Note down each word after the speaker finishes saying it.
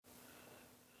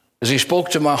As he spoke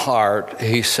to my heart,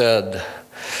 he said,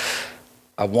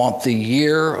 I want the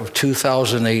year of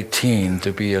 2018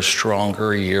 to be a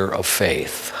stronger year of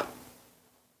faith.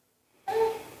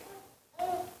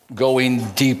 Going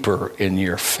deeper in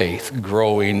your faith,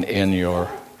 growing in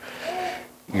your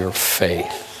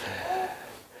faith.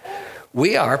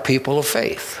 We are people of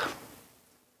faith.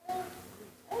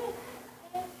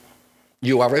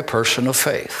 You are a person of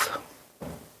faith.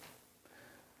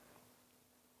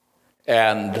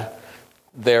 And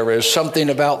there is something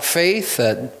about faith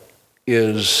that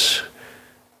is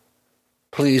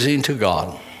pleasing to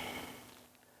God.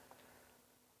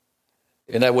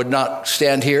 And I would not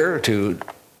stand here to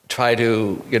try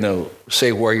to,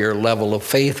 say where your level of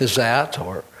faith is at,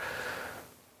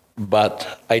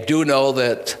 but I do know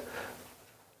that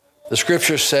the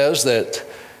scripture says that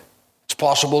it's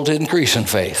possible to increase in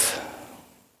faith.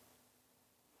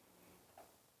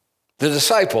 The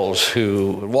disciples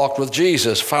who walked with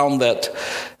Jesus found that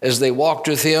as they walked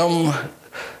with him,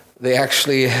 they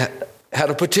actually had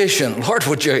a petition. Lord,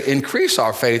 would you increase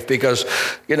our faith? Because,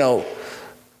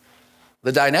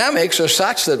 the dynamics are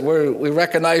such that we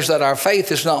recognize that our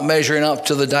faith is not measuring up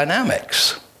to the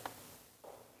dynamics.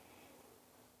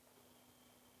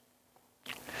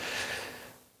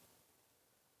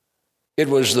 It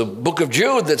was the book of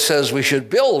Jude that says we should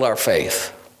build our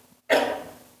faith.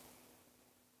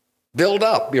 Build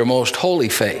up your most holy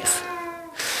faith.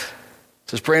 It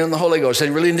says praying in the Holy Ghost. They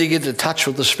really need to get in touch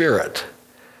with the Spirit.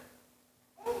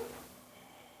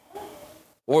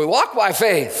 Well, we walk by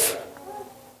faith.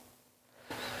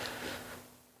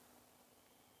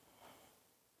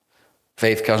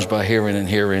 Faith comes by hearing, and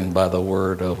hearing by the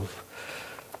word of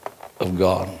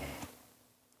God.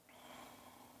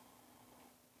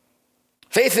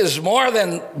 Faith is more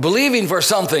than believing for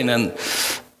something, and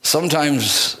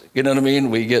sometimes,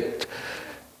 we get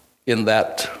in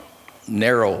that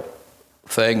narrow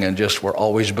thing and just we're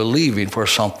always believing for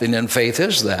something, and faith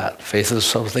is that. Faith is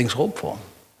some things hoped for.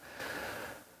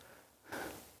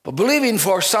 But believing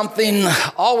for something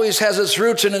always has its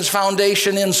roots and its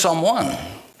foundation in someone.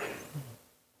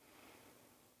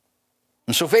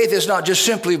 And so faith is not just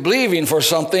simply believing for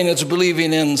something, it's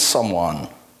believing in someone.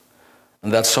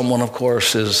 And that someone, of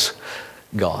course, is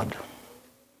God.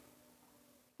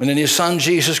 And in his Son,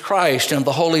 Jesus Christ, and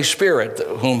the Holy Spirit,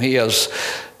 whom he has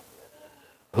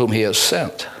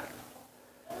sent.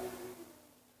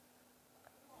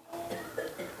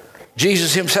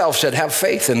 Jesus himself said, have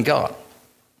faith in God.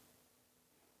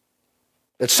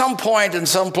 At some point, in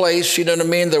some place,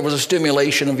 there was a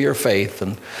stimulation of your faith,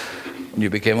 and you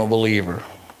became a believer.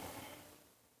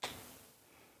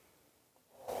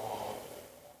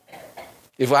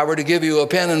 If I were to give you a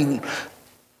pen and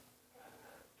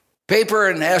paper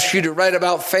and ask you to write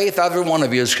about faith, every one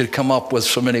of you could come up with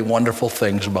so many wonderful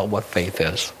things about what faith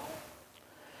is.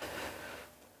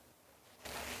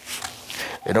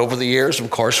 And over the years, of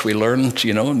course, we learned,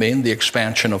 the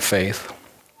expansion of faith.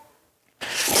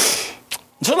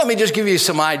 So let me just give you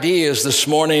some ideas this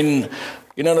morning,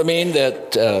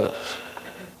 that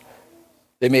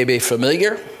they may be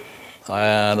familiar,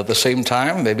 and at the same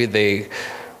time, maybe they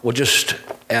will just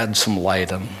add some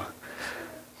light on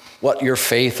what your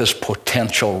faith's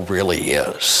potential really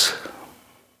is.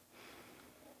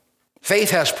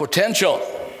 Faith has potential.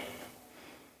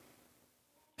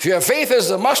 If you have faith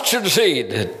as a mustard seed,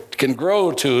 it can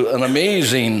grow to an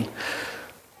amazing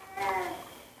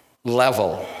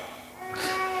level.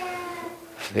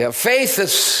 If you have faith that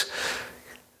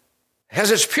has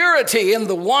its purity in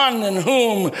the one in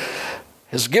whom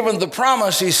has given the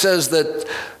promise, he says that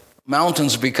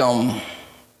mountains become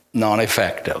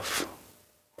non-effective.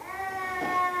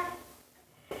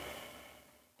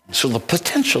 So the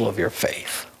potential of your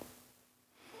faith.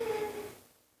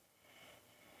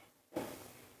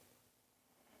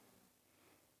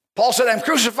 Paul said, I'm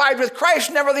crucified with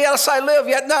Christ, nevertheless I live,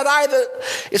 yet not I,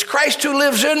 it's Christ who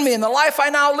lives in me. And the life I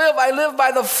now live, I live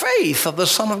by the faith of the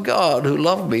Son of God who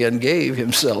loved me and gave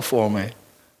himself for me.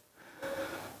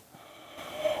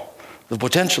 The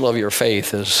potential of your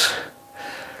faith is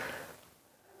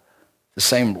the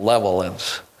same level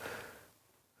as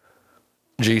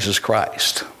Jesus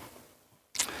Christ.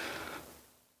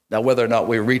 Now, whether or not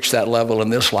we reach that level in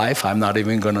this life, I'm not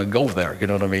even going to go there, you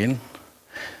know what I mean?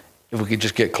 If we could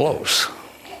just get close.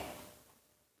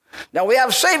 Now, we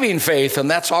have saving faith,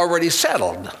 and that's already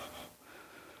settled.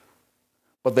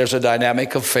 But there's a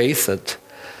dynamic of faith that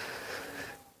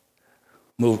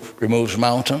removes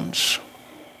mountains.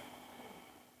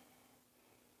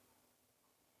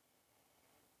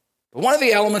 But one of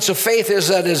the elements of faith is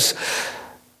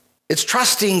it's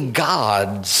trusting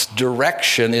God's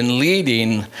direction in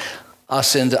leading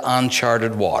us into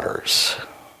uncharted waters.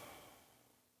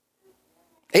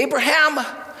 Abraham,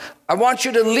 I want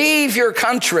you to leave your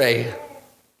country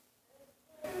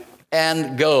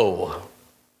and go.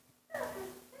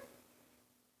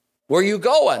 Where are you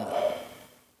going?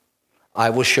 I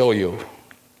will show you.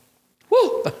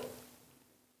 Woo!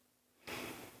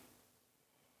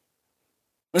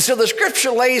 And so the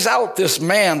scripture lays out this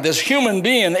man, this human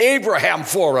being, Abraham,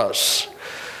 for us,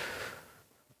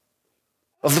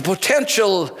 of the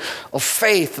potential of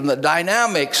faith and the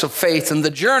dynamics of faith and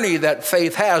the journey that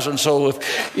faith has. And so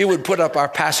if you would put up our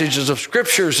passages of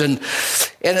scriptures, and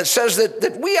it says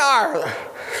that we are,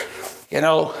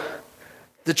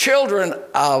 the children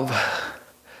of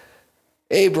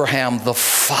Abraham, the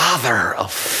father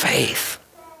of faith.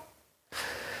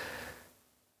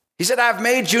 He said, I've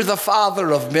made you the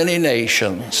father of many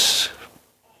nations.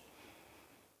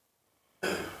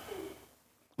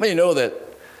 Well, you know that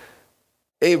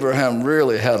Abraham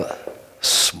really had a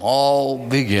small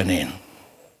beginning.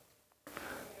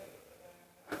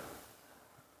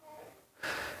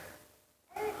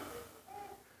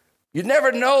 You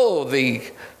never know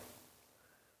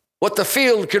what the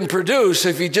field can produce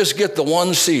if you just get the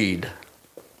one seed.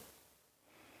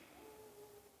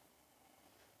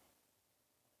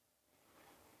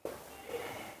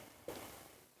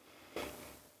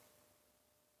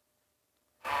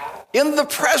 In the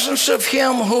presence of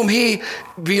him whom he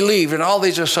believed, and all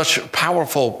these are such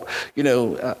powerful,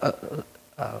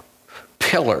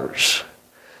 pillars.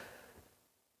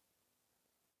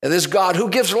 And this God who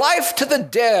gives life to the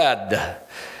dead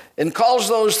and calls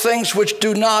those things which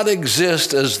do not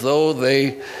exist as though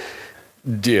they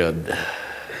did.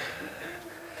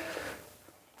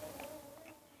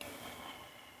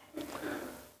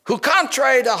 Who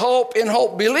contrary to hope, in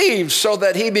hope believed, so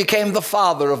that he became the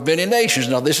father of many nations.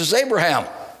 Now this is Abraham.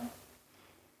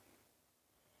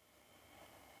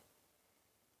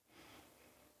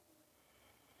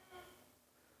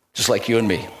 Just like you and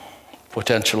me,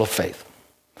 potential of faith.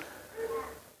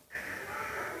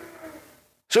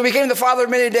 So he became the father of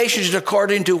many nations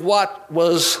according to what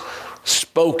was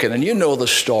spoken. And you know the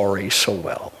story so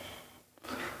well.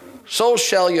 So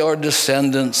shall your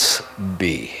descendants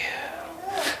be.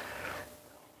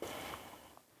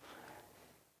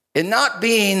 And not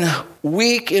being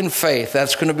weak in faith,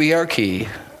 that's going to be our key.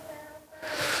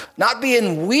 Not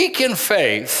being weak in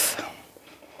faith,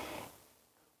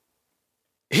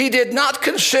 he did not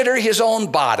consider his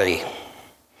own body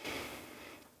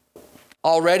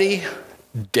already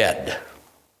dead.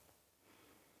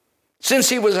 Since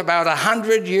he was about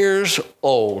 100 years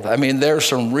old, there's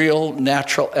some real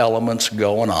natural elements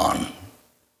going on.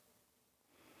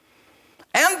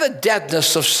 And the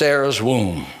deadness of Sarah's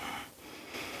womb.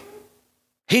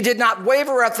 He did not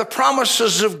waver at the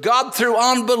promises of God through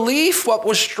unbelief, what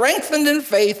was strengthened in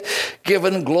faith,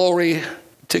 given glory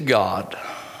to God.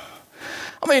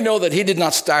 How many know that he did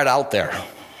not start out there,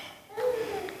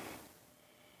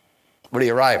 but he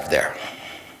arrived there?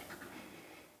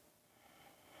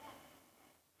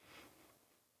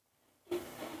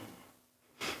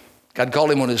 God called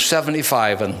him when he was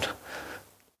 75, and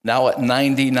now at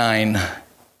 99,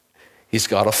 he's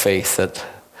got a faith that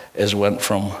has went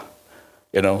from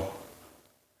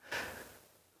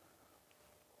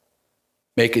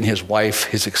making his wife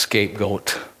his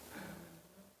scapegoat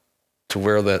to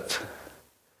where that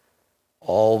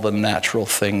all the natural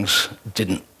things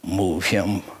didn't move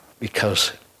him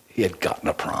because he had gotten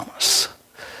a promise.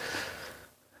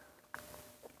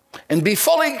 And be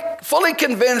fully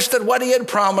convinced that what he had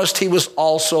promised, he was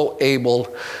also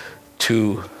able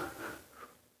to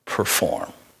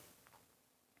perform.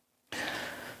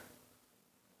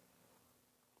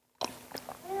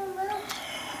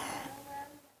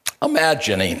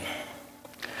 Imagining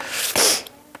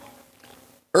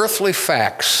earthly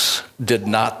facts did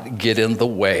not get in the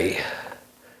way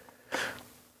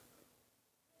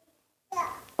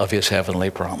of his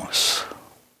heavenly promise.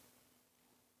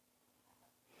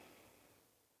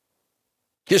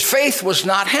 His faith was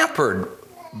not hampered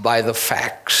by the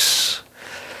facts.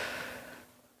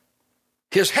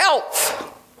 His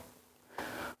health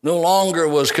no longer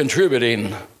was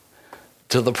contributing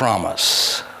to the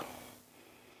promise.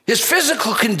 His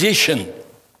physical condition.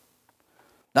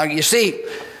 Now you see,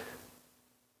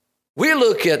 we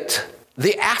look at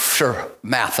the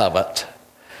aftermath of it.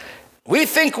 We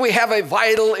think we have a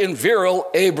vital and virile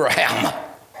Abraham.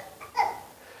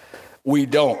 We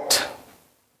don't.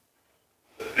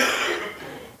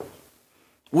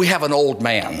 We have an old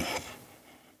man.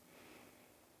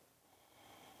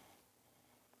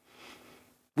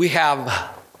 We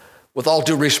have, with all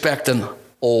due respect, an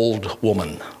old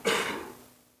woman.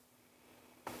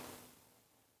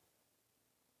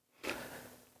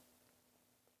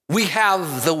 We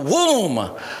have the womb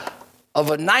of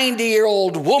a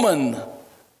 90-year-old woman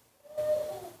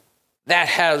that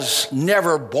has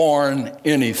never borne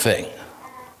anything.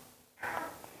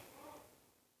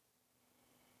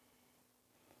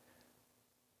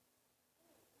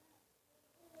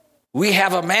 We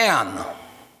have a man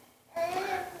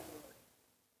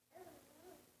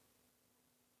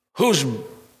whose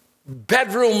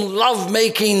bedroom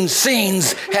lovemaking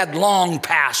scenes had long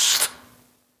passed.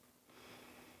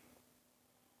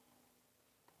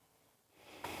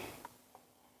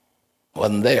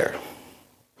 Wasn't there.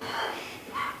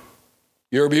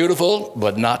 You're beautiful,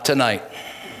 but not tonight.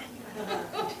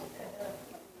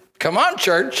 Come on,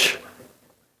 church.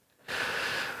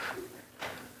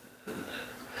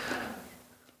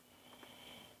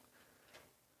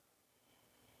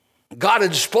 God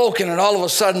had spoken, and all of a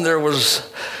sudden there was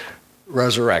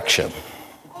resurrection.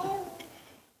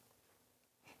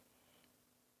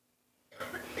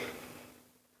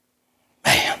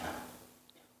 Man.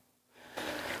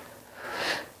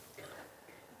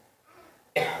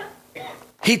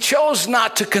 He chose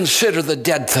not to consider the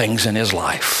dead things in his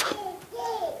life.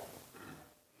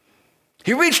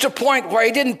 He reached a point where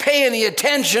he didn't pay any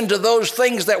attention to those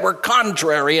things that were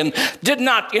contrary and did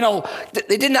not,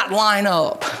 they did not line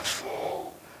up.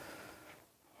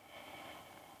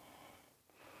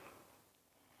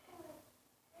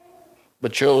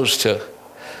 But chose to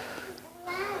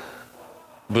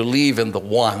believe in the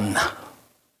one.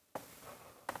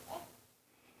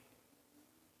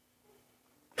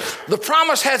 The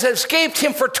promise has escaped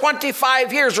him for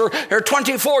 25 years or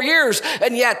 24 years,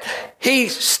 and yet he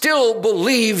still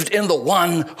believed in the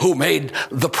one who made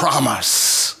the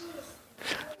promise.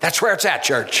 That's where it's at,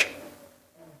 church.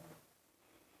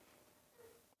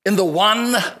 In the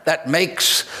one that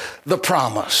makes the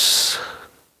promise.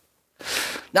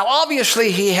 Now,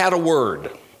 obviously, he had a word.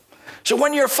 So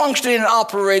when you're functioning and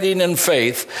operating in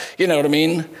faith, you know what I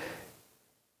mean?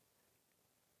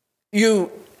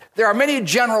 There are many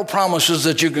general promises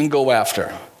that you can go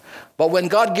after. But when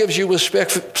God gives you a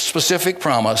specific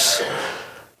promise,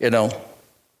 then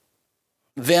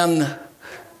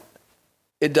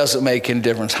it doesn't make any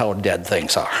difference how dead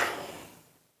things are.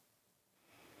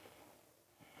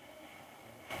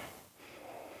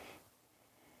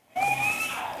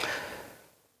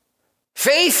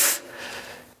 Faith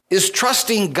is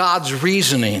trusting God's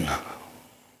reasoning.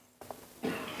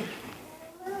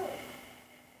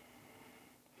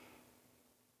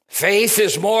 Faith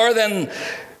is more than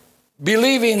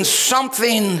believing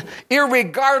something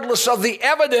irregardless of the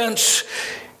evidence.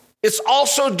 It's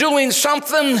also doing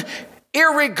something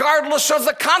irregardless of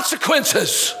the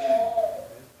consequences.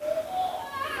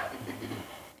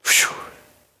 Whew.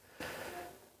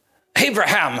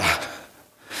 Abraham,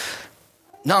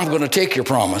 now I'm going to take your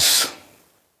promise.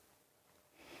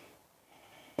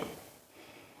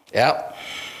 Yep.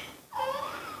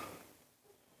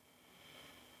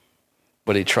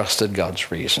 But he trusted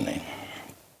God's reasoning.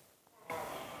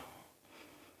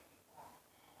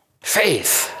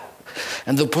 Faith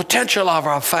and the potential of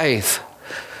our faith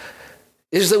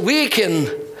is that we can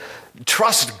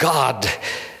trust God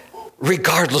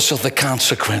regardless of the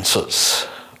consequences.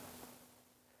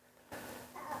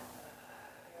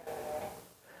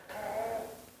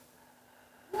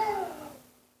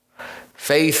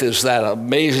 Faith is that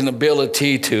amazing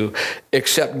ability to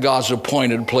accept God's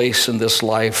appointed place in this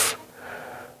life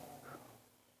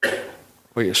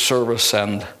for his service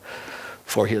and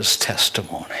for his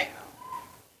testimony.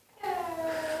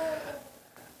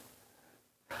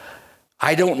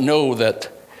 I don't know that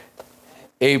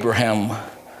Abraham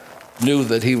knew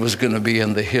that he was going to be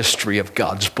in the history of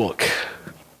God's book.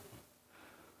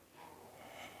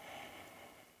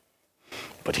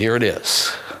 But here it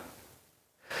is,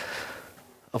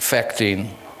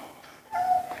 affecting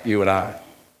you and I,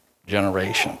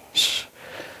 generations,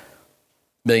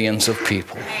 millions of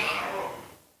people.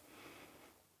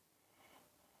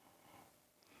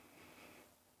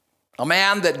 A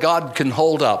man that God can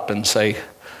hold up and say,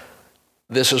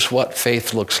 this is what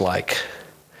faith looks like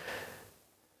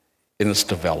in its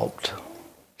developed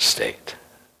state.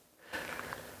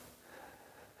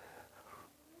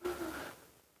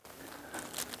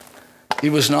 He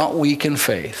was not weak in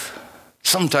faith.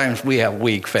 Sometimes we have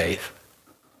weak faith.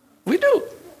 We do.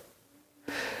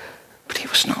 But he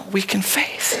was not weak in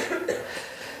faith.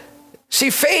 See,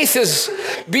 faith is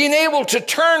being able to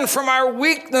turn from our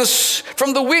weakness,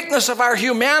 from the weakness of our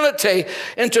humanity,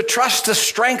 and to trust the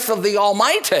strength of the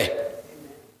Almighty.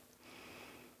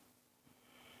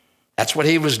 That's what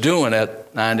he was doing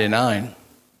at 99.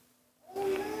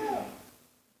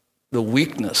 The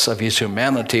weakness of his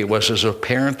humanity was as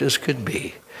apparent as could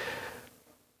be.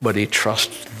 but he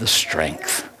trusted the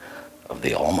strength of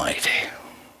the Almighty.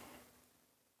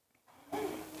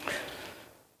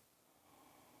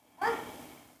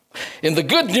 And the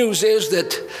good news is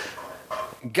that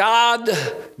God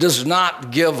does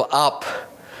not give up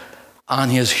on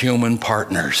his human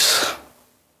partners.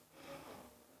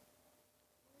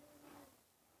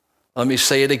 Let me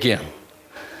say it again.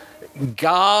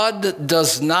 God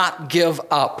does not give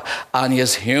up on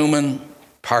his human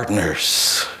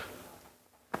partners.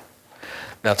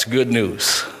 That's good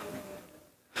news.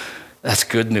 That's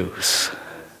good news.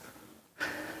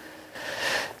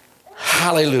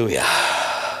 Hallelujah.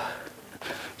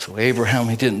 So Abraham,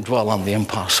 he didn't dwell on the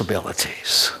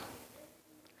impossibilities.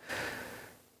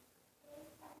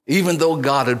 Even though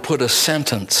God had put a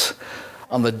sentence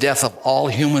on the death of all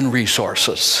human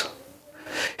resources,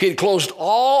 he had closed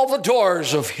all the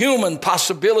doors of human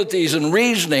possibilities and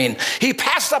reasoning. He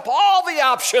passed up all the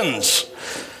options.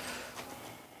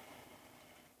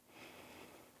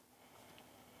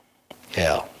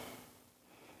 Yeah.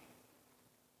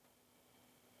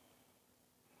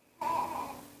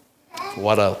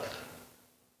 What a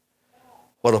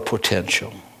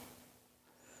potential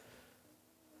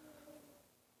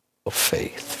of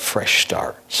faith, fresh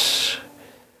starts.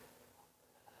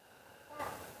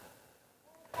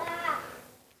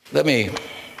 Let me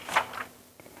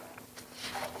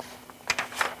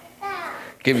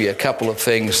give you a couple of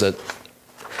things that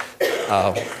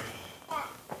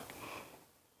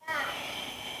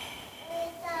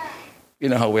you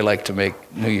know how we like to make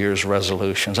New Year's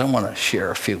resolutions. I want to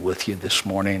share a few with you this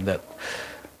morning that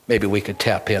maybe we could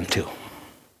tap into.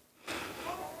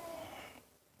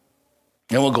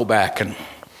 And we'll go back and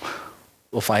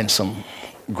we'll find some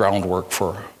groundwork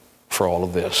for all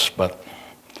of this. But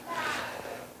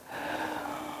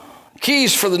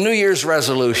keys for the New Year's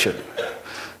resolution,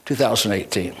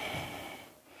 2018.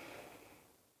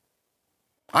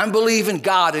 I'm believing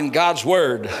God and God's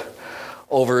word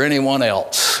over anyone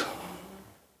else.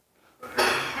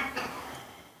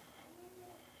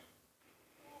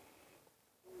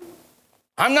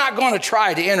 I'm not going to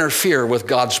try to interfere with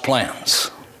God's plans.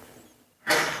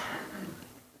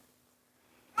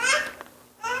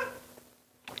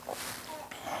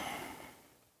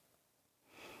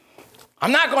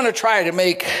 I'm not going to try to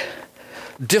make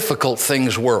difficult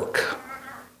things work.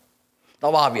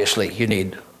 Now, obviously, you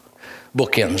need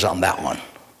bookends on that one.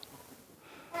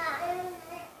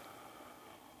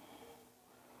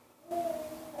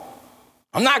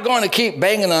 I'm not going to keep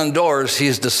banging on doors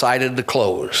he's decided to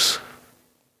close.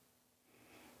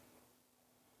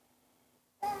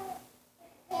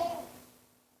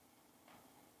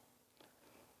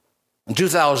 In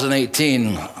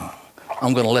 2018,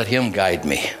 I'm going to let him guide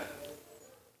me.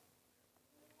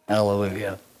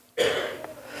 Hallelujah.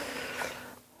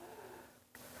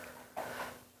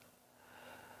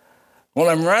 When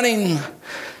I'm running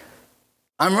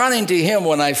to him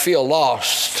when I feel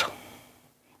lost,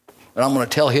 and I'm going to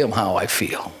tell him how I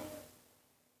feel.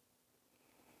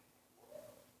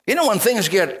 You know, when things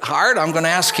get hard, I'm going to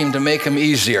ask him to make them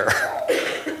easier.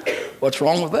 What's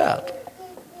wrong with that?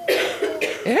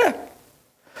 Yeah.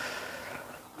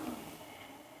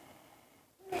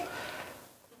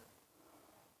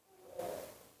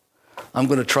 I'm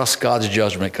going to trust God's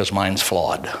judgment because mine's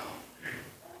flawed.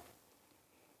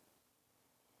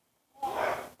 I'm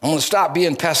going to stop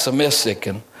being pessimistic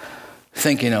and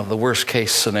thinking of the worst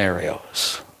case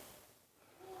scenarios.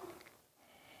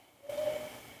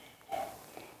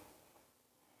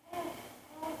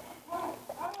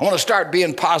 I want to start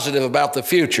being positive about the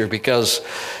future because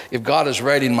if God is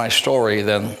writing my story,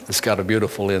 then it's got a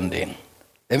beautiful ending.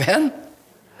 Amen?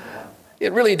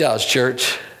 It really does,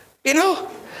 church. You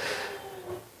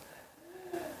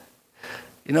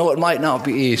know, it might not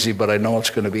be easy, but I know it's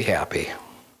going to be happy.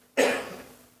 It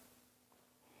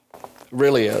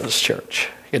really is, church,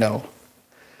 you know.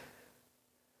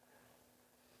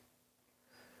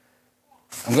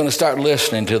 I'm going to start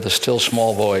listening to the still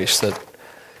small voice that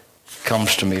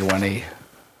comes to me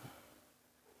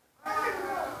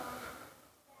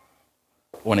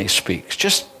when he speaks.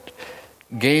 Just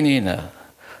gaining a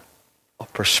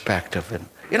perspective and,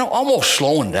 you know, almost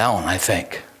slowing down, I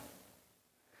think.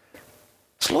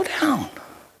 Slow down.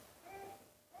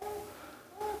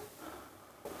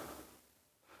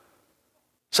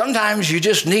 Sometimes you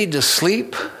just need to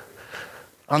sleep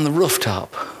on the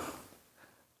rooftop,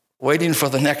 waiting for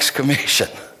the next commission.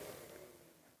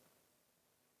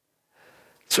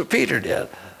 That's what Peter did.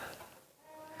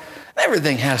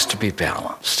 Everything has to be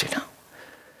balanced, you know.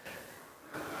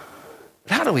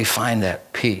 But how do we find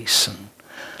that peace and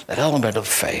that element of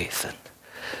faith? And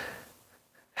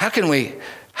how can we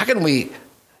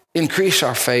increase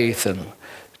our faith in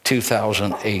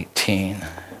 2018.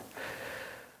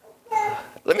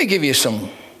 Let me give you some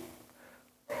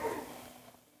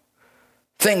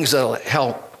things that'll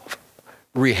help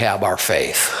rehab our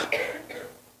faith.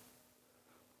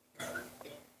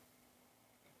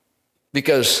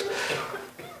 Because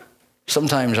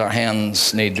sometimes our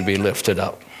hands need to be lifted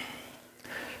up.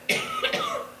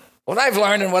 What I've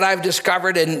learned and what I've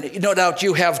discovered, and no doubt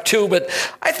you have too, but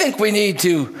I think we need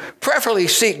to prayerfully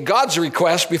seek God's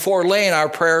request before laying our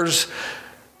prayers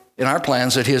and our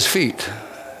plans at His feet.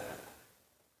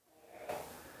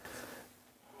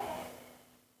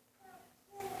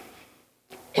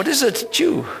 What is it that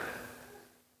you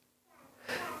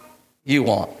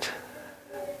want?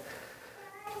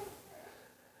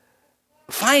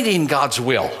 Finding God's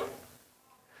will.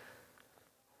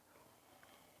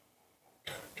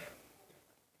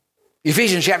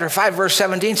 Ephesians chapter 5, verse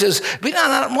 17 says, be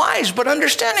not unwise, but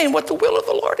understanding what the will of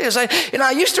the Lord is.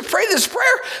 I used to pray this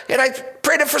prayer, and I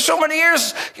prayed it for so many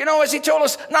years, as He told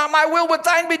us, not my will, but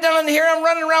thine be done. And here I'm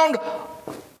running around,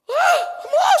 I'm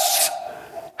lost.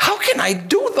 How can I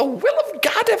do the will of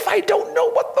God if I don't know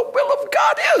what the will of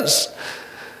God is?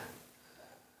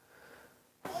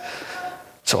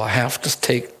 So I have to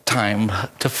take time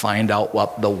to find out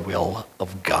what the will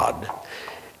of God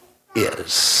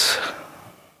is.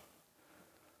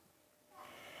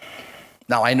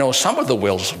 Now, I know some of the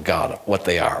wills of God, what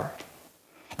they are.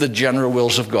 The general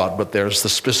wills of God, but there's the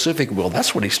specific will.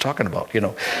 That's what He's talking about.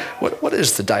 What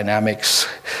is the dynamics?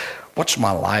 What's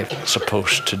my life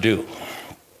supposed to do?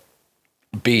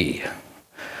 Be.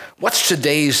 What's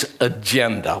today's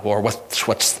agenda, or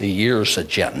what's the year's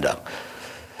agenda?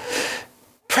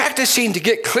 Practicing to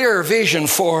get clearer vision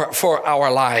for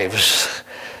our lives.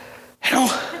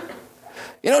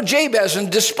 Jabez, and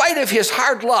despite of his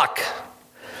hard luck,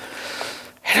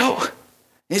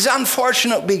 his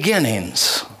unfortunate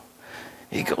beginnings,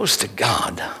 he goes to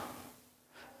God.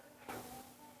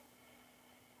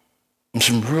 And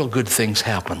some real good things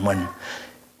happen when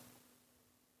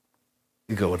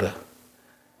you go to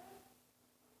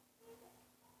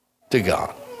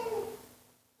God.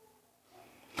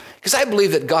 Because I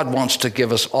believe that God wants to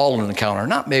give us all an encounter,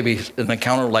 not maybe an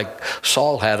encounter like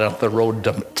Saul had on the road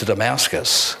to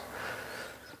Damascus,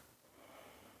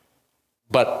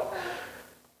 but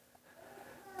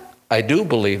I do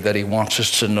believe that He wants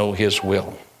us to know His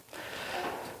will.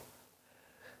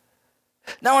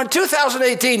 Now in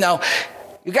 2018,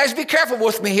 you guys be careful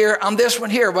with me here on this one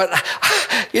here, but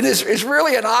it's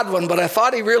really an odd one, but I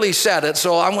thought He really said it,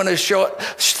 so I'm going to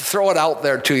throw it out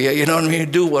there to you. You know what I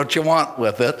mean? Do what you want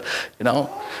with it,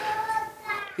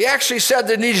 He actually said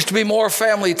there needs to be more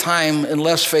family time and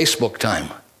less Facebook time.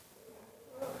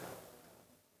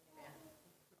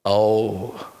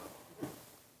 Oh.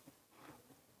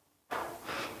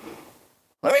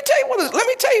 Let me tell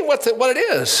you what it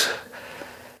is.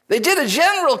 They did a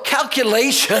general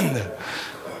calculation.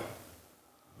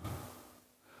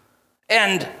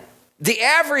 And the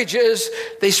average is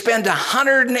they spend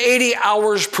 180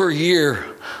 hours per year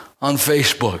on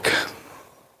Facebook.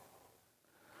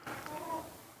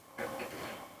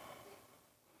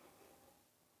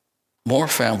 More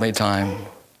family time,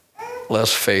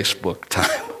 less Facebook time.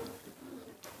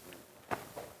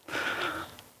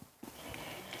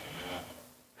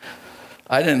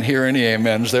 I didn't hear any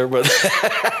amens there, but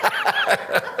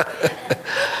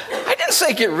I didn't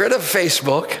say get rid of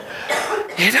Facebook.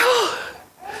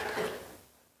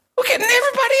 We're getting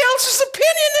everybody else's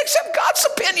opinion except God's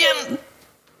opinion.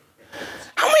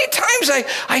 How many times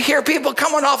I hear people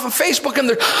coming off of Facebook and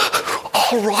they're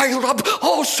all riled up.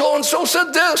 Oh, so-and-so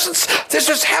said this. This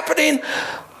is happening.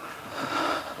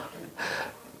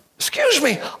 Excuse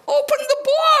me, open the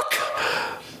book.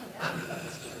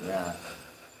 Yeah.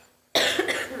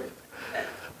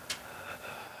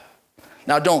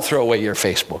 Now, don't throw away your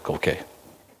Facebook, okay?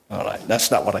 All right,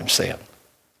 that's not what I'm saying.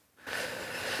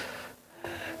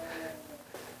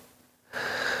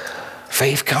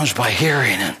 Faith comes by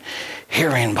hearing, and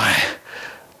hearing by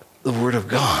the Word of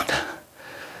God.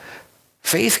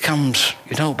 Faith comes,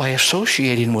 by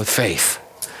associating with faith.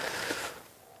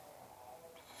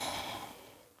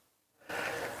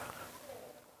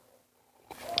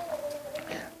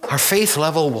 Our faith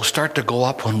level will start to go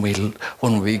up when we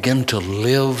begin to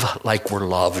live like we're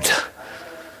loved.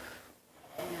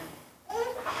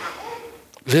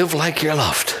 Live like you're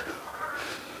loved.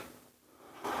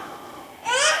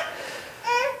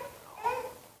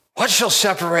 What shall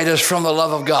separate us from the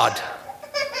love of God?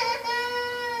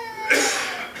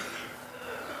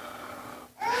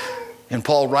 And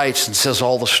Paul writes and says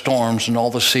all the storms and all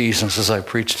the seasons, as I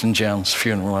preached in Jan's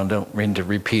funeral, I don't mean to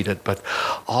repeat it, but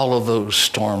all of those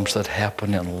storms that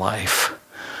happen in life.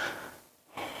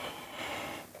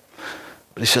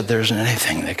 But he said there isn't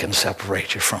anything that can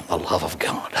separate you from the love of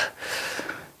God.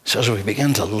 So as we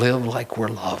begin to live like we're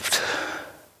loved,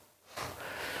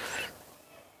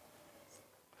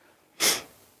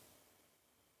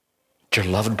 you're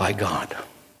loved by God.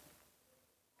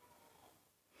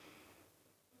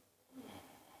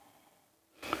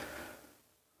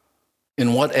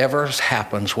 In whatever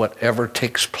happens, whatever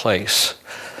takes place,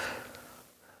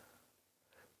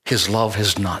 his love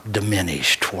has not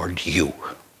diminished toward you.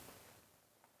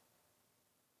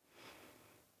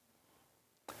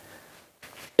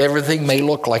 Everything may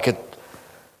look like it.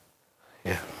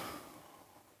 Yeah.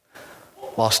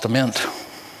 Lost a mint.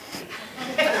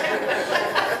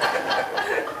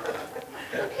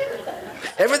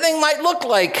 Everything might look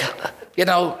like,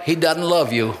 he doesn't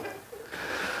love you.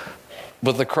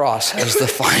 But the cross has the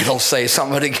final say.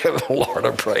 Somebody give the Lord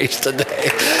a praise today.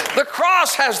 The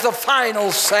cross has the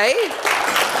final say.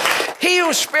 He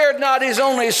who spared not his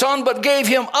only son, but gave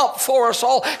him up for us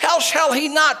all, how shall he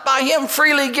not by him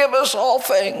freely give us all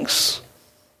things?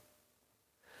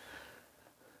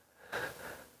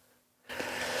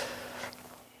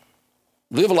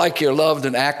 Live like you're loved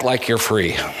and act like you're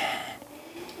free.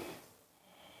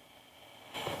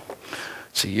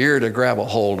 It's a year to grab a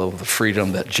hold of the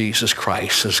freedom that Jesus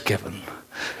Christ has given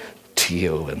to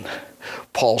you. And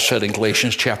Paul said in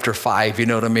Galatians chapter 5, you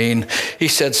know what I mean? He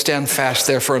said, stand fast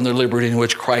therefore in the liberty in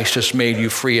which Christ has made you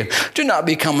free, and do not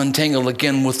become entangled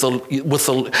again with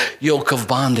the yoke of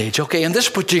bondage. Okay, in this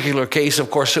particular case,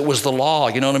 of course, it was the law,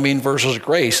 you know what I mean, versus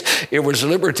grace. It was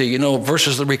liberty,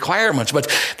 versus the requirements. But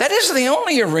that isn't the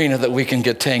only arena that we can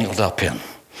get tangled up in.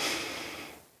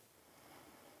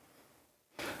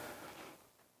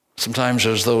 Sometimes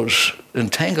there's those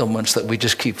entanglements that we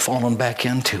just keep falling back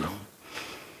into.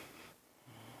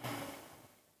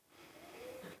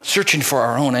 Searching for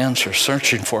our own answer,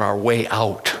 searching for our way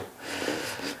out.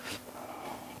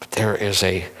 But there is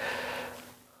a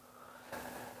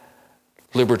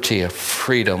liberty, a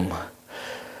freedom.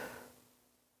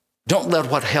 Don't let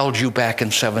what held you back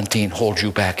in 17 hold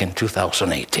you back in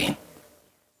 2018.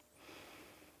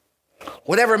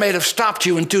 Whatever may have stopped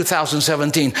you in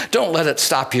 2017, don't let it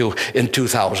stop you in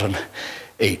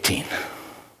 2018.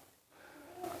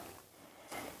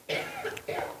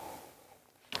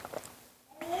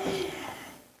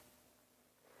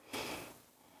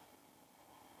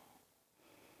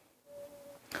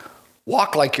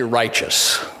 Walk like you're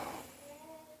righteous.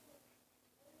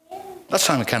 That's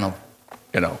not kind of,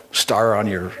 star on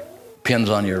your, pins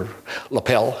on your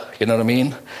lapel, you know what I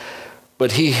mean?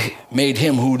 But he made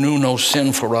him who knew no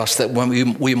sin for us, that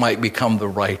when we might become the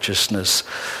righteousness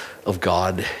of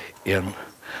God in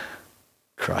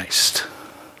Christ.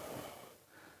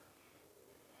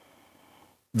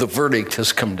 The verdict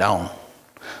has come down.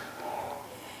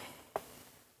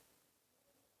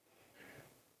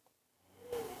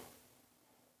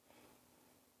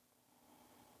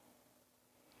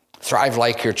 Thrive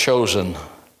like you're chosen.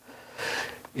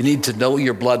 You need to know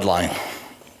your bloodline.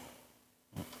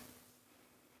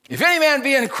 If any man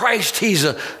be in Christ, he's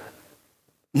a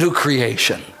new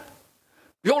creation.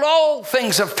 Behold, all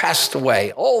things have passed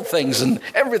away. All things and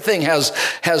everything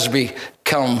has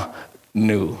become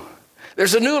new.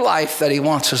 There's a new life that he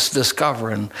wants us to discover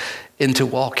and to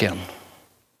walk in.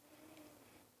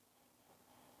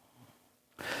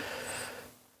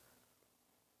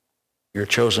 You're a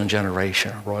chosen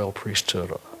generation, a royal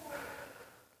priesthood, a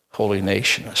holy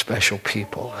nation, a special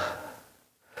people.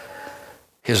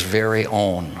 His very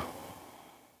own.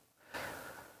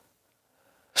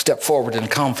 Step forward in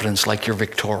confidence like you're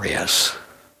victorious.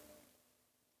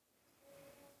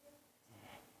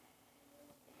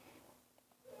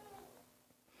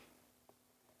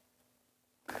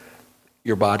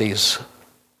 Your body is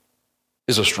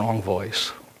a strong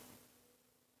voice.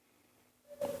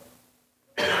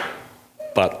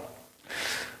 But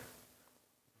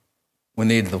we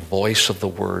need the voice of the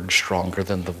word stronger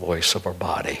than the voice of our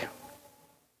body.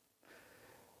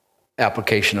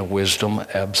 Application of wisdom,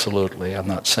 absolutely. I'm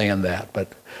not saying that,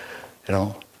 but,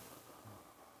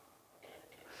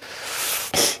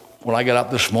 when I got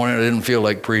up this morning, I didn't feel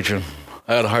like preaching.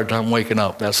 I had a hard time waking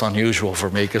up. That's unusual for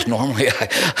me, because normally I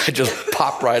just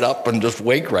pop right up and just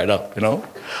wake right up,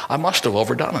 I must have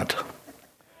overdone it.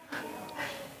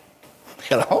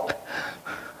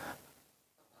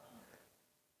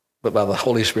 But by the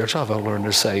Holy Spirit's help, I've learned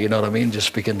to say,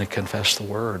 just begin to confess the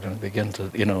word and begin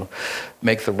to,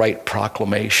 make the right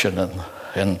proclamation. And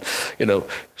and,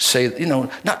 say,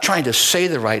 not trying to say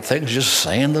the right things, just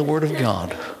saying the Word of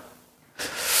God.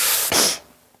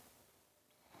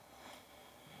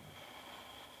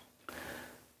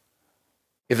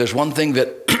 If there's one thing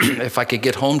that, if I could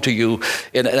get home to you,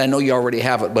 and I know you already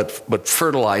have it, but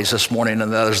fertilize this morning,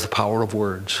 and that is the power of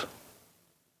words.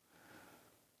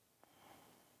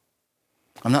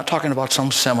 I'm not talking about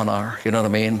some seminar, you know what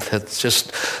I mean, that's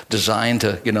just designed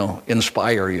to,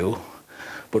 inspire you.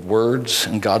 But words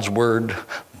and God's Word,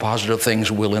 positive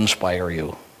things will inspire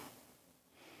you.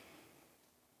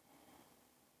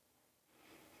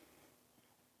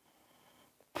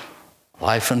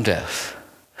 Life and death.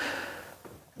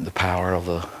 The power of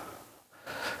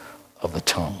the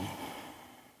tongue.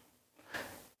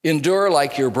 Endure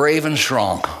like you're brave and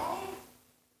strong.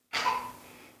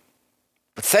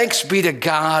 But thanks be to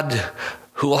God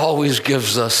who always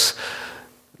gives us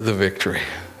the victory.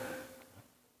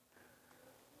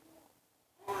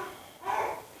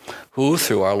 Who,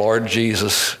 through our Lord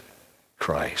Jesus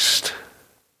Christ.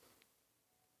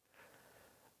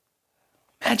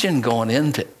 Imagine going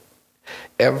into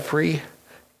every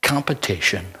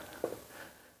competition,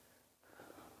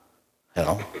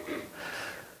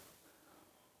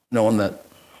 knowing that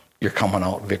you're coming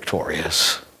out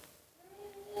victorious.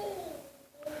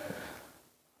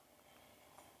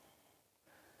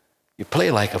 You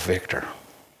play like a victor.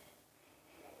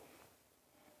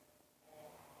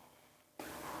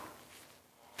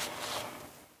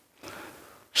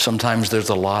 Sometimes there's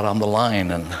a lot on the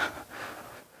line, and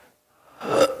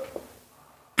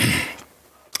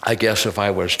I guess if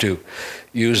I was to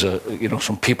use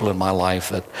some people in my life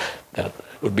that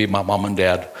would be my mom and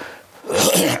dad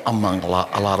among a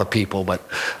lot of people,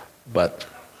 but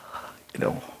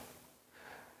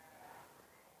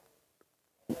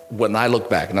when I look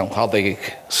back, how they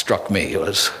struck me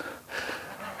was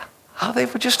how they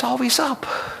were just always up.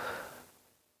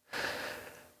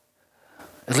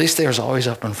 At least they was always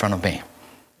up in front of me.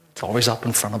 It's always up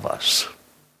in front of us.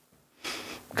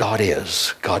 God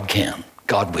is, God can,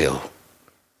 God will,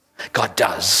 God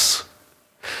does.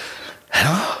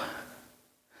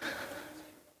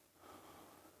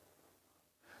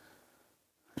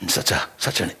 And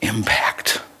such an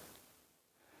impact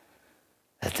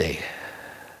that they've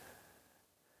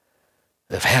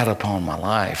had upon my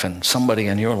life, and somebody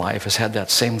in your life has had that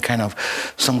same kind of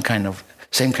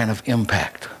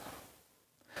impact.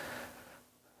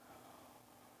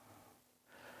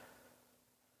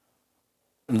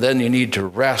 And then you need to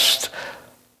rest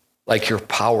like your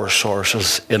power source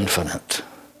is infinite.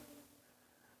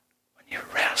 When you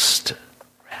rest.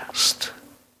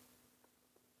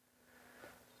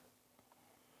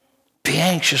 Be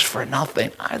anxious for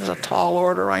nothing. It's a tall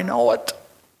order, I know it.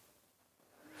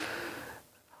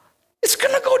 It's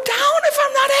going to go down if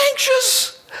I'm not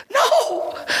anxious.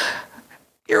 No.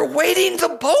 You're weighting the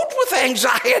boat with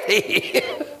anxiety.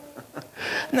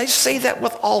 And I say that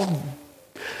with all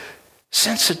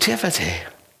sensitivity.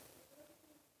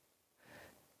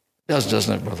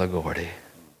 Doesn't it, Brother Gordy?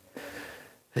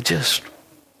 It just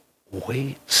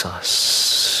weights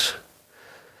us.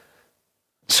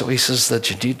 So he says that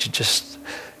you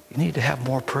need to have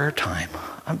more prayer time.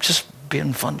 I'm just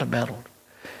being fundamental.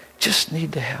 Just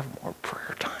need to have more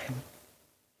prayer time.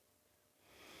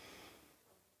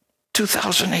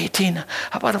 2018, how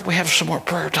about if we have some more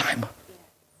prayer time?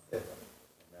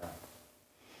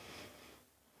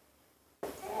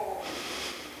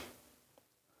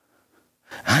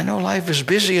 I know life is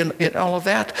busy and all of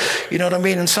that, you know what I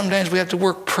mean? And sometimes we have to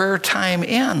work prayer time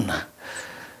in.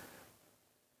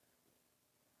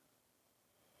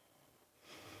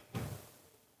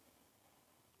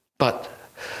 But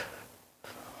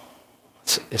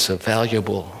it's a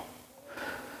valuable.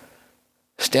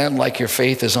 Stand like your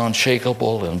faith is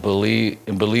unshakable and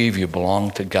believe you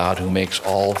belong to God who makes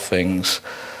all things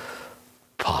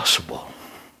possible.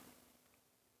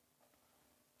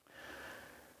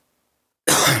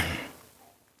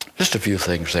 Just a few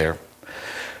things there.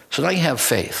 So now you have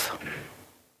faith.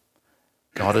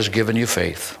 God has given you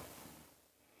faith.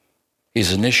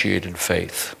 He's initiated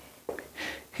faith.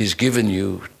 He's given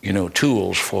you,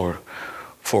 tools for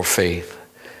faith.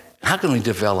 How can we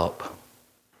develop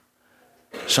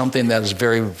something that is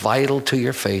very vital to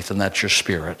your faith, and that's your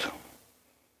spirit?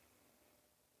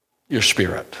 Your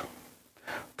spirit.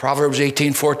 Proverbs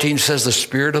 18:14 says, the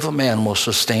spirit of a man will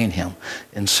sustain him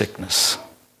in sickness.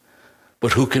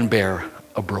 But who can bear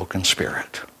a broken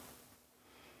spirit?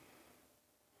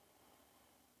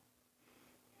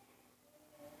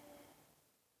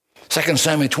 2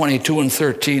 Samuel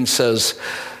 22:13 says,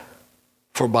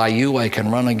 for by you I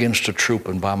can run against a troop,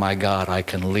 and by my God I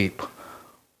can leap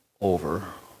over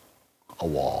a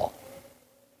wall.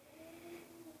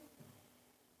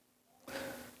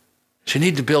 So you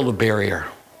need to build a barrier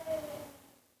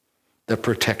that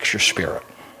protects your spirit.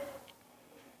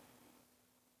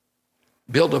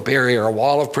 Build a barrier, a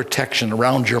wall of protection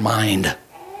around your mind.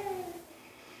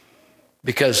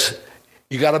 Because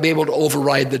you got to be able to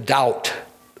override the doubt.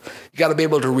 You got to be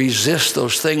able to resist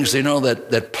those things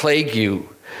that plague you.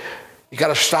 You got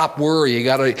to stop worry. You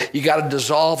got to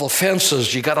dissolve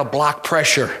offenses. You got to block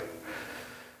pressure.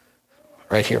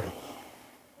 Right here.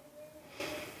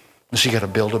 So you got to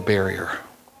build a barrier.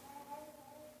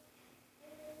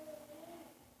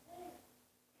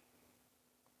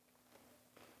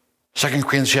 Second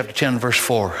Corinthians chapter 10, verse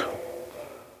 4.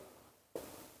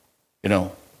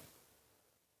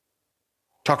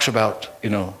 Talks about,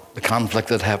 the conflict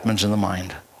that happens in the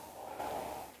mind.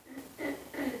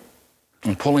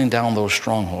 And pulling down those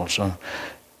strongholds and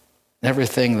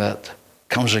everything that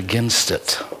comes against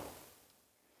it.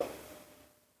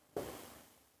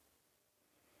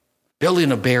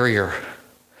 Building a barrier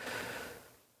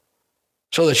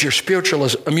so that your spiritual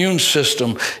immune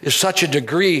system is such a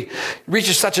degree,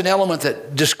 reaches such an element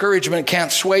that discouragement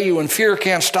can't sway you and fear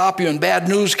can't stop you and bad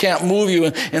news can't move you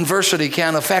and adversity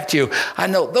can't affect you. I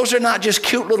know those are not just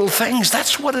cute little things.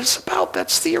 That's what it's about.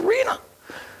 That's the arena.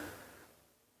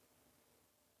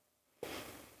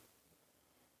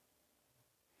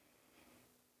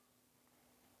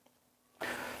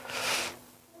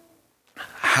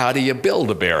 How do you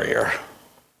build a barrier?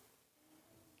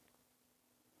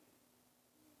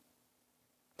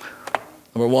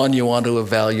 Number one, you want to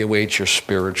evaluate your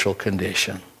spiritual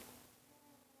condition.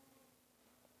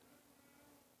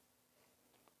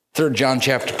 3 John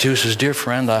chapter 2 says, "Dear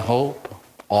friend, I hope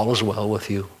all is well with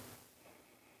you,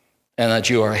 and that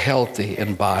you are healthy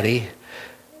in body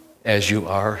as you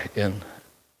are in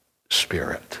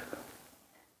spirit."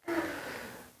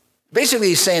 Basically,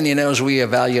 he's saying, as we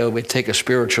take a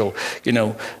spiritual,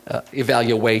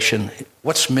 evaluation,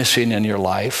 what's missing in your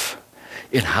life?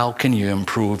 And how can you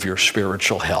improve your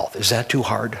spiritual health? Is that too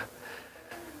hard?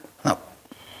 No.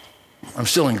 I'm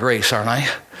still in grace, aren't I?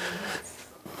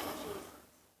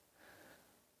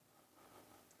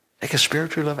 Take a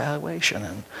spiritual evaluation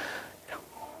and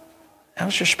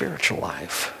how's your spiritual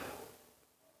life?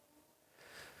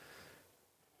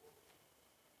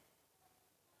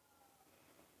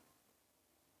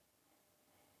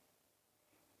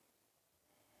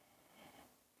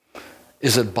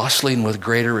 Is it bustling with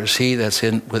greater is he that's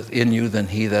within you than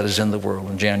he that is in the world?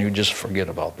 And Jan, you just forget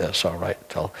about this, all right,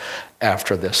 till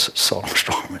after this storm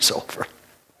is over.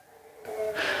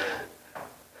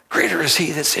 Greater is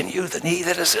he that's in you than he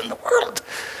that is in the world.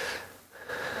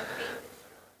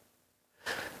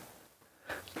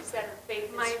 You said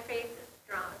my faith is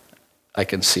strong. I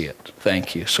can see it.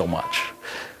 Thank you so much.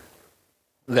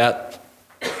 That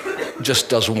just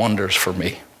does wonders for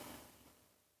me.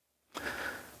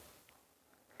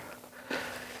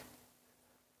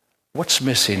 What's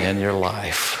missing in your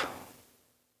life?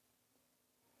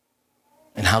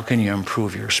 And how can you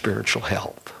improve your spiritual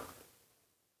health?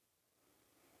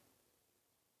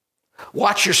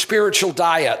 Watch your spiritual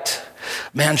diet.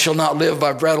 Man shall not live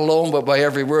by bread alone, but by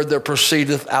every word that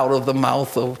proceedeth out of the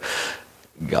mouth of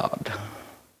God.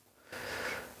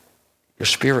 Your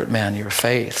spirit, man, your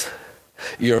faith,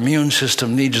 your immune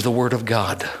system needs the word of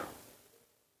God.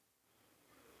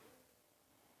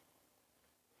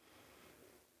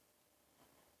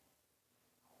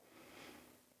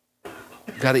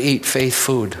 You've got to eat faith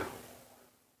food.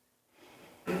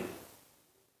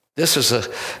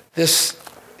 This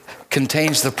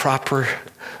contains the proper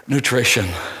nutrition.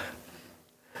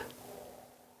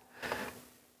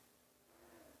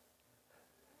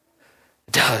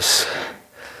 It does.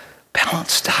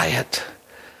 Balanced diet.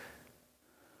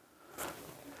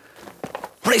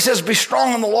 When he says, be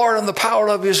strong in the Lord and the power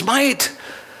of his might,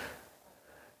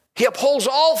 he upholds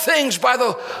all things by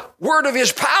the word of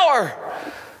his power.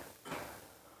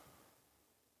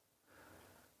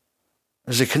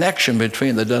 There's a connection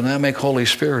between the dynamic Holy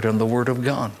Spirit and the Word of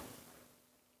God.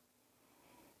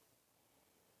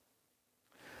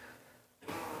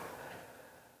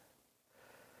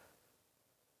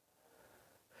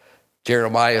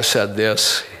 Jeremiah said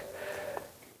this. He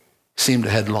seemed to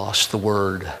have lost the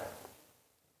word.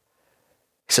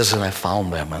 He says, and I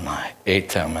found them and I ate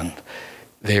them and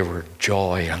they were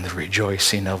joy and the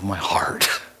rejoicing of my heart.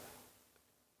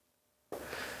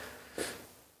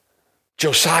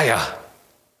 Josiah,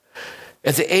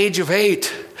 at the age of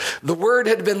 8, the word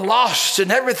had been lost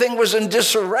and everything was in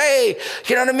disarray.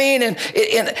 You know what I mean?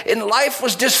 And life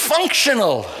was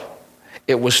dysfunctional.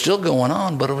 It was still going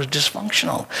on, but it was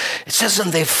dysfunctional. It says,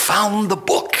 and they found the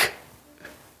book.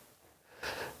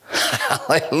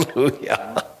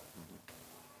 Hallelujah.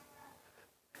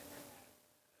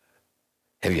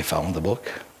 Have you found the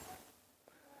book?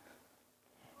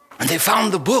 And they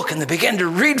found the book and they began to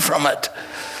read from it.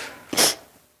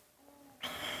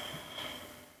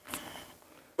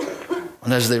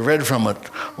 And as they read from it,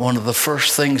 one of the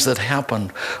first things that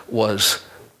happened was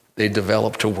they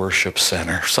developed a worship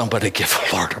center. Somebody give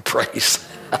the Lord a praise.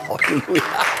 Hallelujah.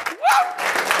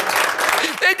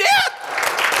 They did.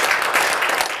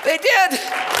 They did.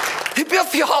 They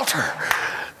built the altar.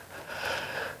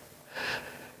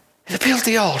 They built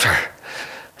the altar.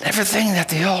 Everything that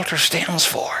the altar stands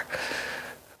for.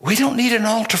 We don't need an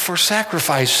altar for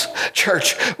sacrifice,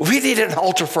 church. We need an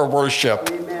altar for worship.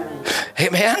 Amen.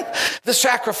 Amen? The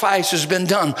sacrifice has been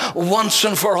done once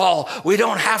and for all. We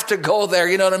don't have to go there,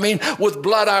 you know what I mean, with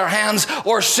blood on our hands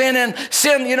or sin,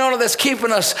 you know, that's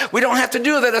keeping us. We don't have to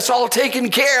do that. It's all taken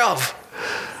care of.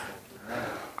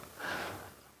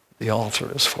 The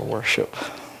altar is for worship.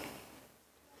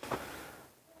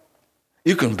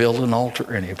 You can build an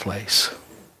altar any place.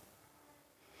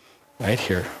 Right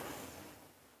here.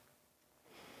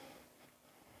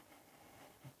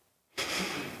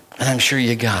 And I'm sure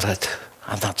you got it.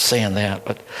 I'm not saying that,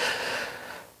 but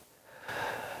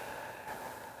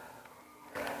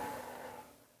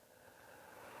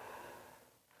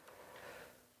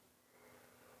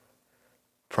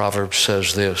Proverbs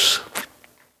says this.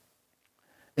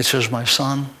 It says, my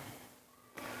son,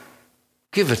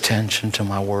 give attention to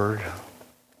my word.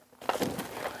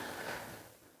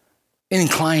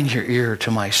 Incline your ear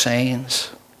to my sayings.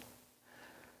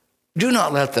 Do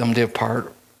not let them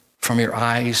depart from your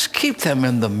eyes. Keep them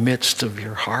in the midst of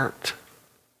your heart.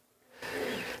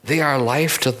 They are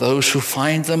life to those who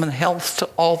find them and health to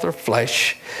all their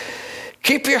flesh.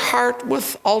 Keep your heart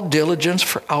with all diligence,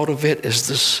 for out of it is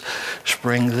the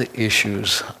spring the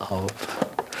issues of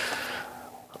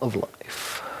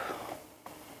life.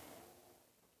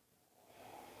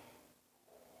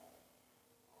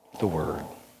 The word.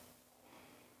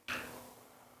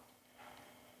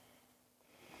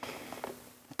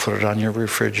 Put it on your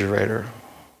refrigerator.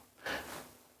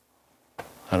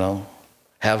 You know,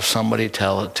 have somebody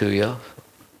tell it to you.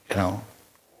 You know,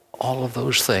 all of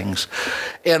those things.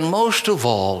 And most of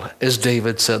all, as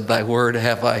David said, thy word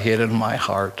have I hid in my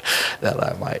heart that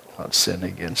I might not sin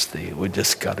against thee. We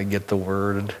just got to get the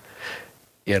word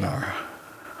in our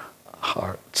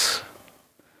hearts.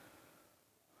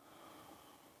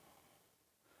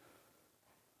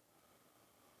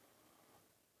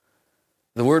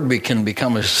 The word can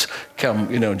become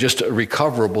just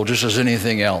recoverable, just as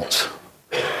anything else.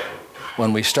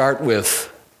 When we start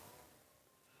with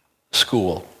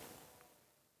school,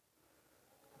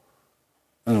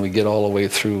 and we get all the way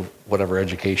through whatever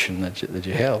education that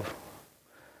you have,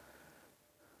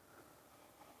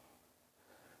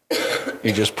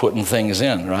 you're just putting things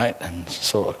in, right? And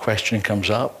so a question comes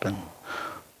up,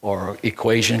 or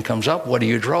equation comes up. What do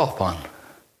you draw upon?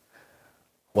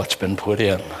 What's been put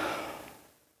in?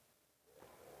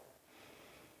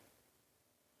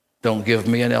 Don't give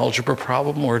me an algebra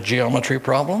problem or a geometry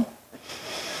problem,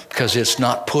 because it's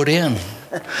not put in.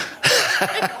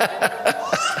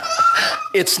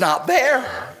 It's not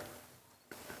there.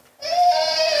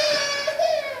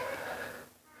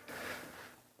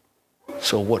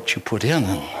 So what you put in,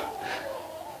 you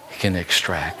can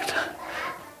extract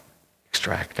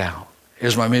out.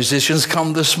 Here's my musicians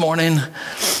come this morning.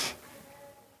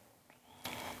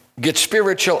 Get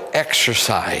spiritual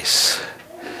exercise.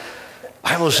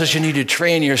 Bible says you need to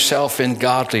train yourself in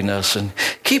godliness and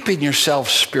keeping yourself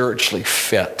spiritually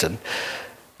fit. And,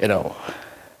 you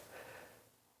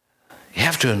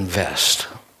have to invest.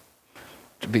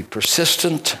 To be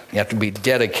persistent, you have to be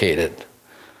dedicated.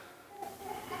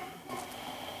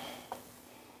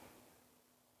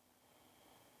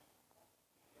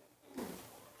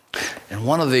 And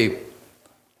one of the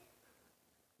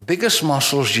biggest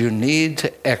muscles you need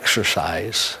to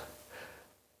exercise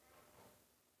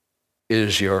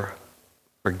is your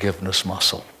forgiveness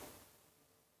muscle.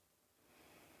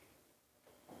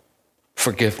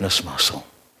 Forgiveness muscle.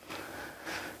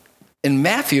 In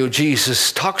Matthew,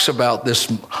 Jesus talks about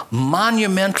this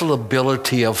monumental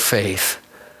ability of faith.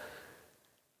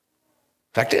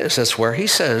 Fact is, that's where he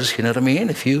says, you know what I mean?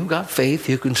 If you've got faith,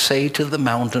 you can say to the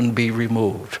mountain, be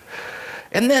removed.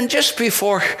 And then just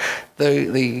before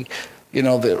the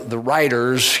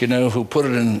writers, who put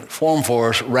it in form for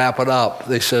us, wrap it up.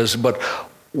 They says, but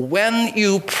when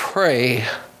you pray,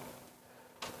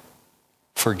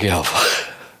 forgive.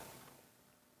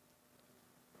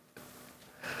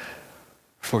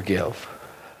 Forgive.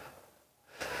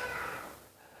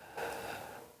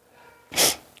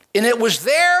 And it was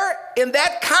there in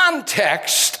that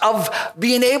context of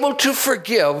being able to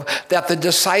forgive that the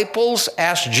disciples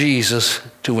asked Jesus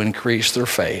to increase their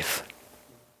faith.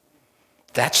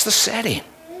 That's the setting.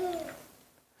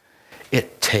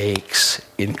 It takes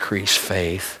increased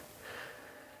faith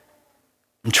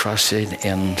and trusting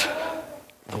in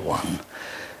the one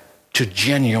to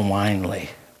genuinely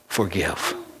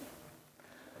forgive.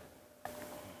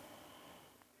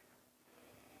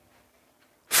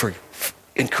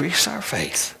 Increase our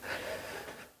faith.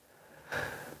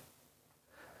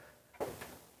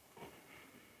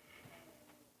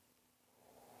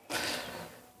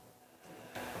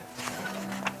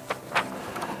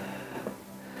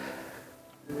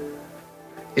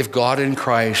 If God in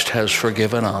Christ has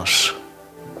forgiven us,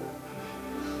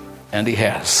 and He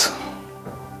has,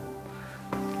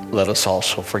 let us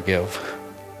also forgive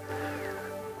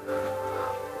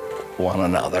one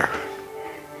another.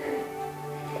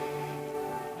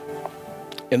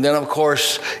 And then, of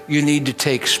course, you need to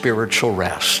take spiritual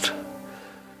rest.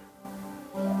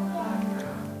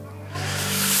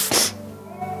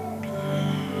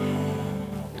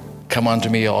 Come unto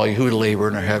me, all you who labor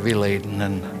and are heavy laden,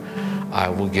 and I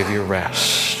will give you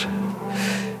rest.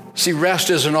 See, rest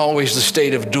isn't always the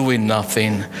state of doing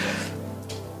nothing.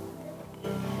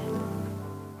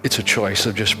 It's a choice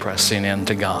of just pressing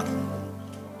into God.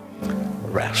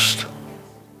 Rest.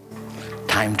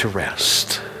 Time to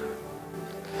rest.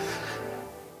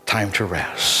 Time to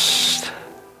rest.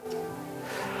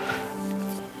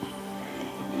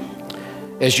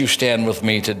 As you stand with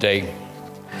me today,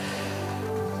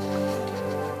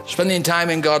 spending time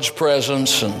in God's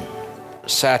presence and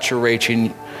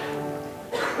saturating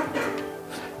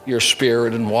your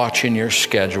spirit and watching your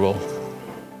schedule.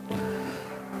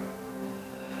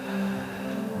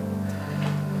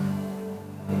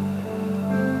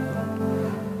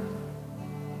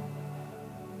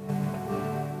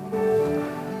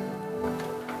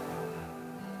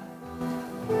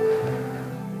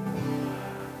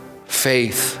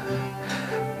 Faith.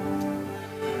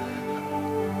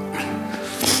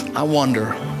 I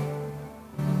wonder,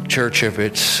 church, if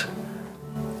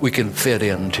we can fit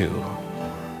into.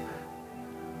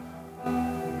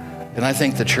 And I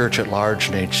think the church at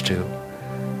large needs to.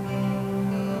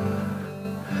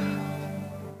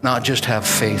 Not just have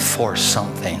faith for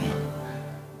something,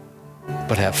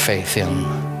 but have faith in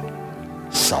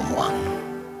someone.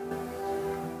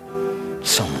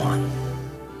 Someone.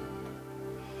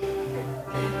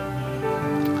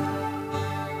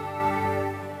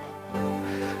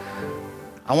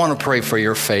 I want to pray for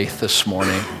your faith this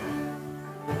morning.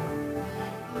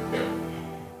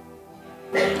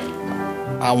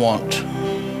 I want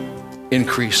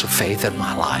increase of faith in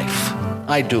my life.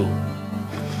 I do.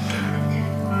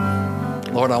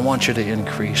 Lord, I want you to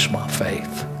increase my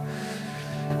faith.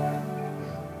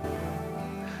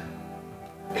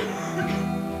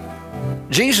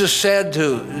 Jesus said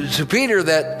to Peter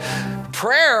that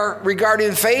prayer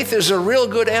regarding faith is a real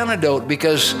good antidote,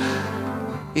 because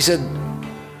he said,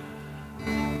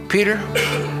 Peter,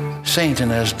 Satan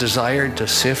has desired to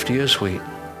sift you as wheat.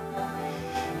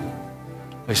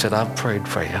 He said, I've prayed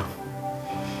for you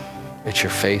that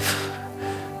your faith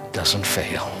doesn't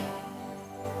fail.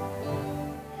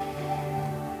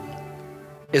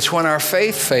 It's when our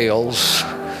faith fails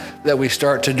that we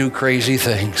start to do crazy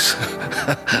things,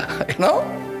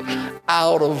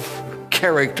 out of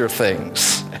character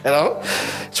things,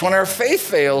 It's when our faith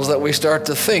fails that we start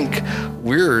to think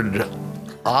weird,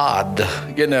 odd,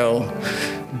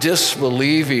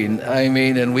 disbelieving,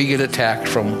 and we get attacked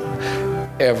from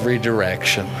every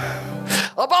direction.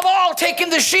 Above all, taking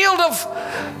the shield of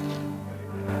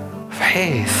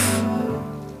faith.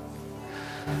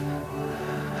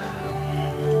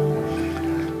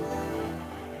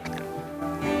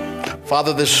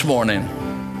 Father, this morning,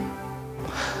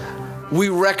 we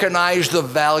recognize the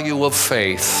value of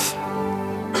faith.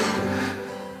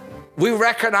 We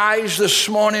recognize this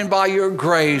morning by your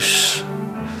grace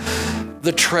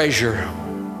the treasure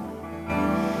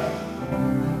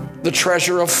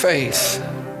of faith.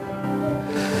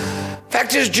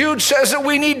 Fact is, Jude says that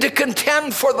we need to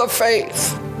contend for the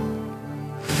faith.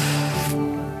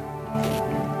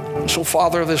 So,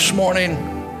 Father, this morning,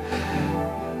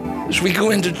 as we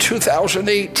go into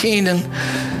 2018, and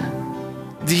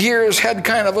the year has had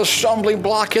kind of a stumbling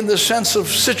block in the sense of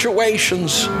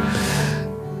situations.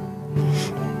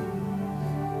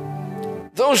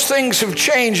 Those things have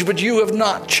changed, but you have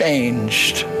not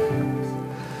changed.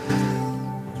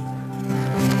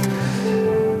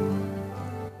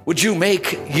 Would you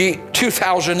make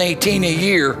 2018 a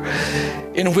year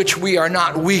in which we are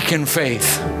not weak in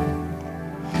faith,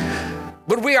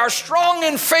 But we are strong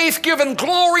in faith, giving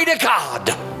glory to God.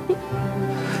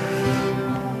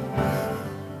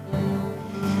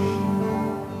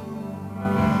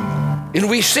 And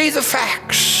we see the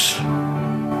facts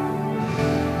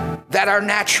that are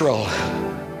natural,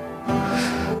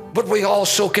 but we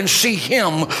also can see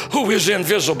Him who is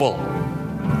invisible.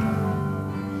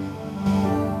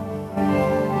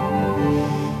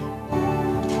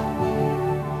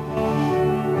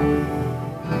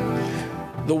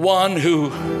 The one who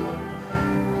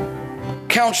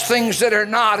counts things that are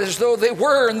not as though they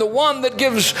were, and the one that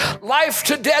gives life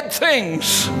to dead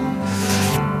things.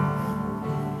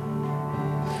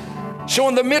 So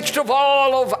in the midst of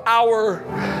all of our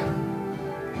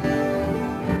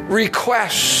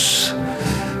requests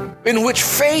in which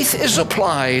faith is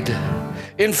applied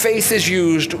and faith is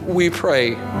used, we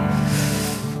pray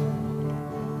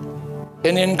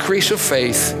an increase of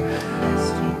faith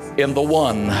in the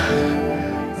one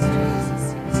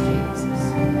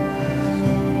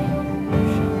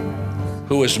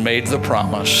who has made the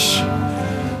promise.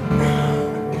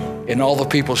 And all the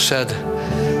people said,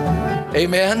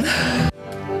 amen.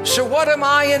 So what am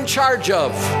I in charge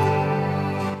of?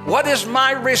 What is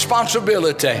my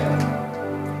responsibility?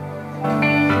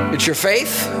 It's your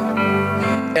faith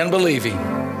and believing.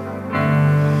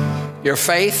 Your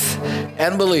faith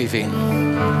and believing.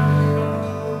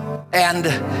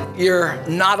 And you're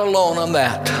not alone on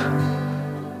that.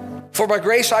 For by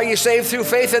grace are you saved through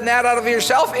faith, and that out of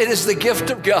yourself. It is the gift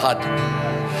of God.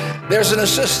 There's an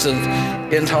assistant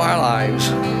into our lives.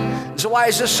 So why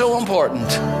is this so important?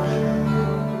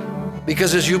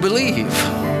 Because as you believe,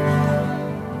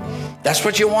 that's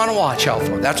what you want to watch out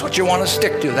for. That's what you want to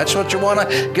stick to. That's what you want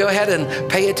to go ahead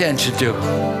and pay attention to.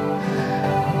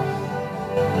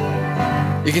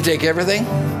 You can take everything,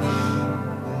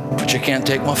 but you can't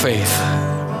take my faith.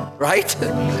 Right?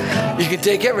 You can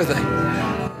take everything,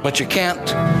 but you can't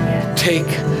take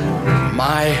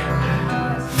my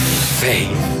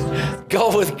faith.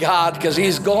 Go with God because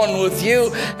He's going with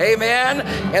you. Amen.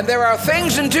 And there are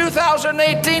things in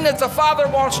 2018 that the Father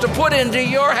wants to put into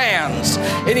your hands.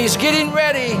 And He's getting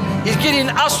ready. He's getting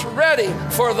us ready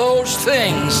for those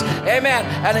things. Amen.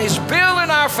 And He's building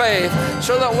our faith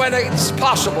so that when it's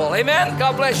possible. Amen.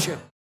 God bless you.